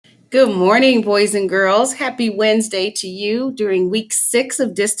Good morning, boys and girls. Happy Wednesday to you during week 6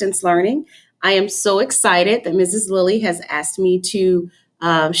 of distance learning. I am so excited that Mrs. Lilly has asked me to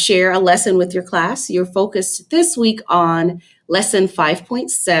share a lesson with your class. You're focused this week on lesson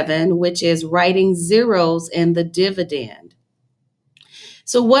 5.7, which is writing zeros in the dividend.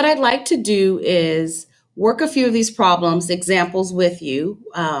 So, what I'd like to do is work a few of these problems, examples with you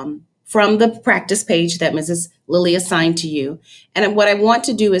from the practice page that Mrs. Lilly assigned to you. And what I want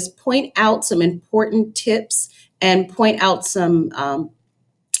to do is point out some important tips and point out some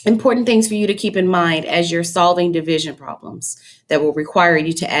important things for you to keep in mind as you're solving division problems that will require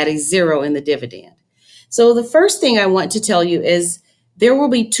you to add a zero in the dividend. So, the first thing I want to tell you is there will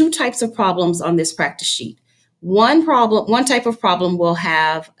be two types of problems on this practice sheet. One type of problem will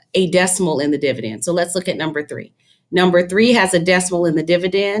have a decimal in the dividend. So let's look at number 3. Number 3 has a decimal in the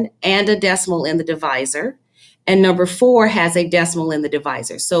dividend and a decimal in the divisor. And number 4 has a decimal in the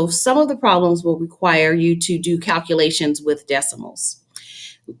divisor. So some of the problems will require you to do calculations with decimals.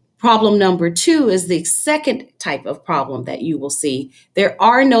 Problem number 2 is the second type of problem that you will see. There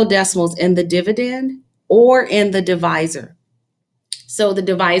are no decimals in the dividend or in the divisor. So the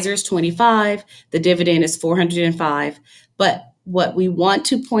divisor is 25, the dividend is 405. But what we want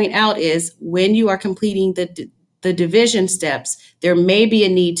to point out is when you are completing the division steps, there may be a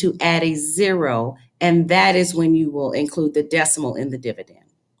need to add a zero, and that is when you will include the decimal in the dividend.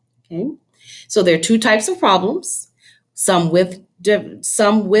 Okay, so there are two types of problems, some with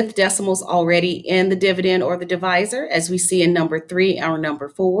decimals already in the dividend or the divisor, as we see in number 3 or number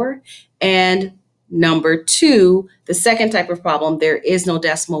 4, and number 2, the second type of problem, there is no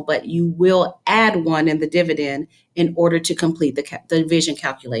decimal, but you will add one in the dividend in order to complete the division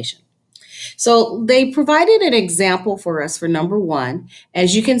calculation. So they provided an example for us for number 1.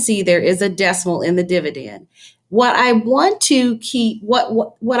 As you can see, there is a decimal in the dividend. What I want to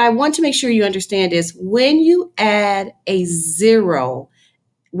make sure you understand is when you add a zero,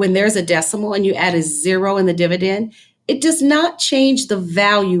 when there's a decimal and you add a zero in the dividend, it does not change the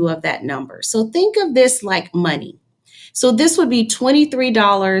value of that number. So think of this like money. So this would be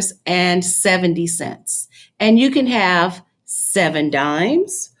 $23.70. And you can have 7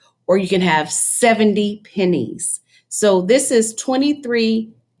 dimes or you can have 70 pennies. So this is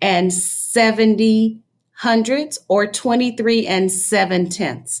 23 and 70 hundredths or 23 and 7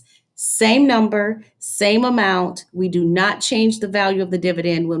 tenths. Same number, same amount. We do not change the value of the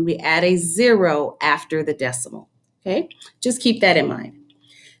dividend when we add a zero after the decimal. Okay, just keep that in mind.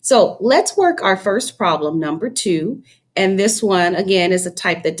 So let's work our first problem, number 2. And this one, again, is a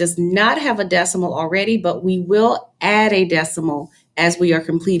type that does not have a decimal already, but we will add a decimal as we are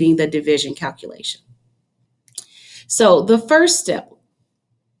completing the division calculation. So the first step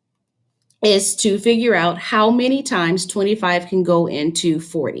is to figure out how many times 25 can go into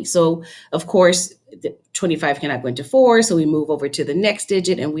 40. So, of course, 25 cannot go into 4, so we move over to the next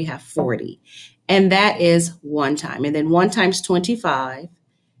digit and we have 40. And that is 1 time. And then 1 times 25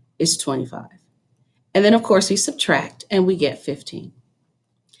 is 25. And then, of course, we subtract and we get 15.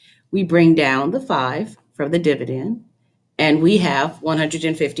 We bring down the 5 from the dividend and we have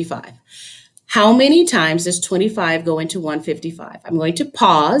 155. How many times does 25 go into 155? I'm going to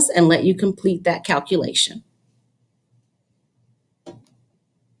pause and let you complete that calculation.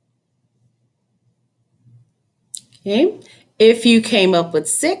 Okay, if you came up with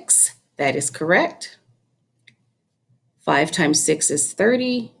 6, that is correct. 5 times 6 is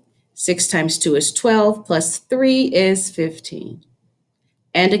 30. 6 times 2 is 12, plus 3 is 15.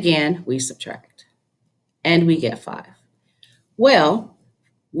 And again, we subtract. And we get 5. Well,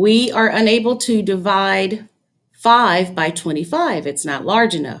 we are unable to divide 5 by 25. It's not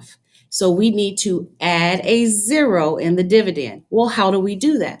large enough. So we need to add a zero in the dividend. Well, how do we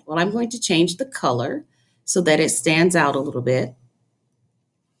do that? Well, I'm going to change the color so that it stands out a little bit.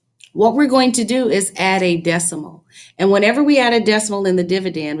 What we're going to do is add a decimal. And whenever we add a decimal in the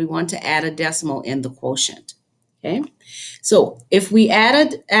dividend, we want to add a decimal in the quotient. Okay, so if we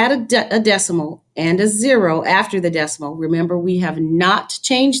add a decimal and a zero after the decimal, remember we have not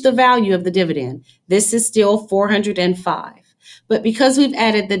changed the value of the dividend. This is still 405. But because we've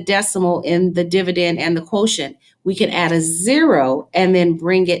added the decimal in the dividend and the quotient, we can add a zero and then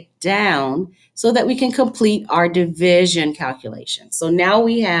bring it down so that we can complete our division calculation. So now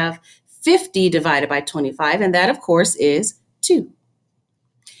we have 50 divided by 25, and that, of course, is 2.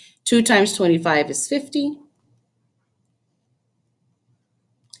 2 times 25 is 50.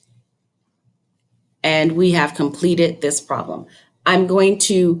 And we have completed this problem. I'm going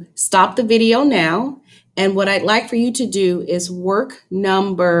to stop the video now. And what I'd like for you to do is work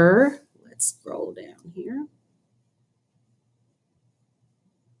number, let's scroll down here.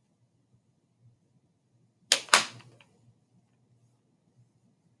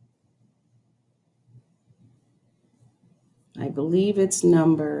 I believe it's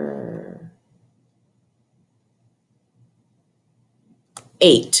number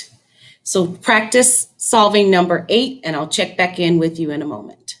 8. So practice solving number 8, and I'll check back in with you in a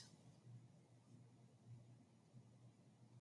moment.